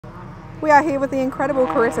We are here with the incredible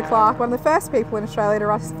Carrissa Clarke, one of the first people in Australia to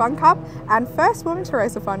race Funcup and first woman to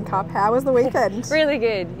race a Funcup. How was the weekend? Really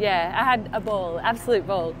good, yeah. I had a ball, absolute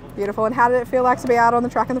ball. Beautiful. And how did it feel like to be out on the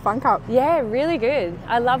track in the Funcup? Yeah, really good.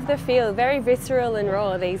 I love the feel, very visceral and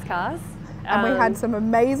raw, these cars. And we had some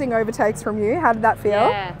amazing overtakes from you. How did that feel?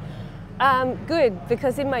 Yeah, good,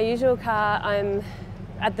 because in my usual car I'm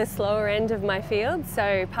at the slower end of my field,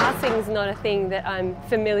 so passing's not a thing that I'm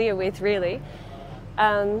familiar with really.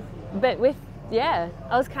 But I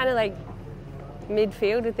was kind of like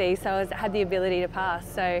midfield with these, so I had the ability to pass.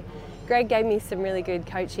 So Greg gave me some really good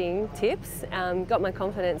coaching tips, got my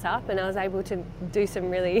confidence up, and I was able to do some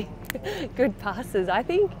really good passes, I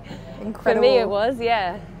think. Incredible. For me it was,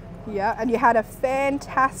 yeah. Yeah, and you had a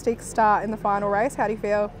fantastic start in the final race. How do you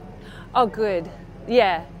feel? Oh, good.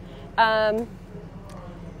 Yeah.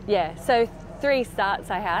 So 3 starts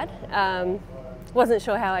I had. Wasn't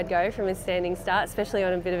sure how I'd go from a standing start, especially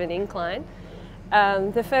on a bit of an incline.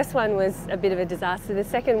 The first one was a bit of a disaster. The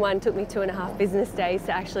second one took me 2.5 business days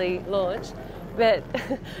to actually launch. But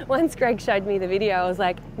once Greg showed me the video, I was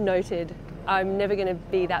like, noted. I'm never going to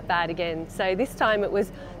be that bad again. So this time it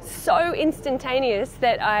was so instantaneous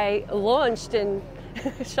that I launched and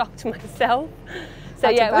shocked myself. So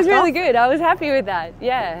yeah, it was really good. I was happy with that.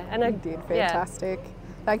 Yeah, and you did fantastic. Yeah.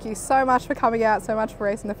 Thank you so much for coming out, so much for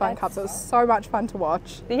racing the Funcups. It was so much fun to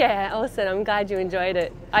watch. Yeah, awesome. I'm glad you enjoyed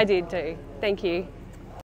it. I did too. Thank you.